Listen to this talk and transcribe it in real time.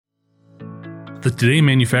The Today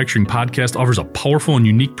Manufacturing podcast offers a powerful and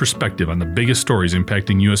unique perspective on the biggest stories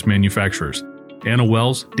impacting U.S. manufacturers. Anna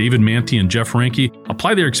Wells, David Manti, and Jeff Ranke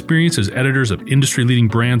apply their experience as editors of industry-leading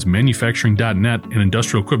brands Manufacturing.net and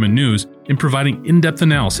Industrial Equipment News in providing in-depth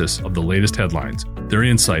analysis of the latest headlines. Their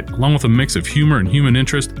insight, along with a mix of humor and human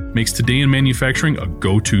interest, makes Today in Manufacturing a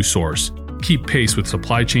go-to source. Keep pace with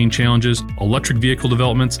supply chain challenges, electric vehicle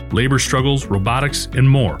developments, labor struggles, robotics, and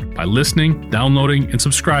more by listening, downloading, and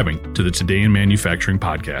subscribing to the Today in Manufacturing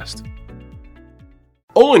podcast.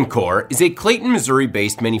 Olin Corps is a Clayton,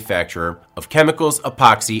 Missouri-based manufacturer of chemicals,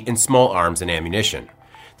 epoxy, and small arms and ammunition.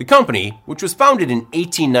 The company, which was founded in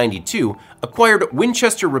 1892, acquired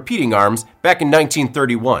Winchester Repeating Arms back in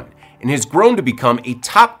 1931 and has grown to become a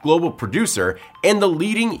top global producer and the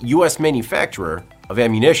leading U.S. manufacturer of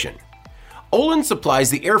ammunition. Olin supplies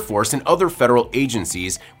the Air Force and other federal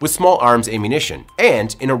agencies with small arms ammunition,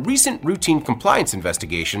 and in a recent routine compliance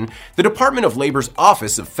investigation, the Department of Labor's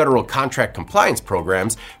Office of Federal Contract Compliance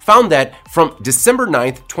Programs found that from December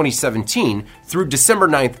 9, 2017 through December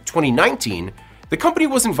 9, 2019, the company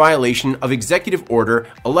was in violation of Executive Order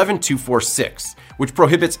 11246, which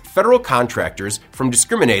prohibits federal contractors from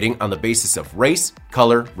discriminating on the basis of race,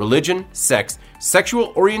 color, religion, sex,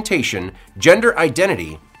 sexual orientation, gender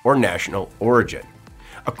identity, or national origin.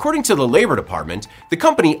 According to the Labor Department, the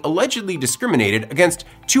company allegedly discriminated against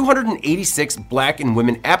 286 black and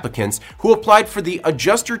women applicants who applied for the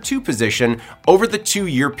Adjuster 2 position over the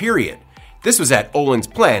 2-year period. This was at Olin's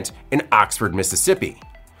plant in Oxford, Mississippi.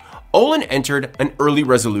 Olin entered an early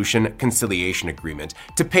resolution conciliation agreement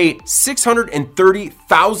to pay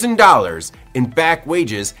 $630,000 in back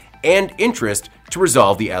wages and interest to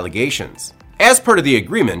resolve the allegations. As part of the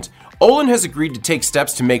agreement, Olin has agreed to take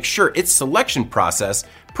steps to make sure its selection process,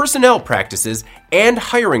 personnel practices, and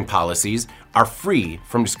hiring policies are free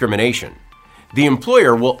from discrimination. The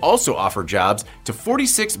employer will also offer jobs to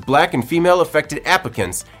 46 black and female affected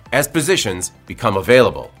applicants as positions become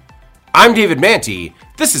available. I'm David Manti.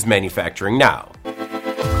 This is Manufacturing Now.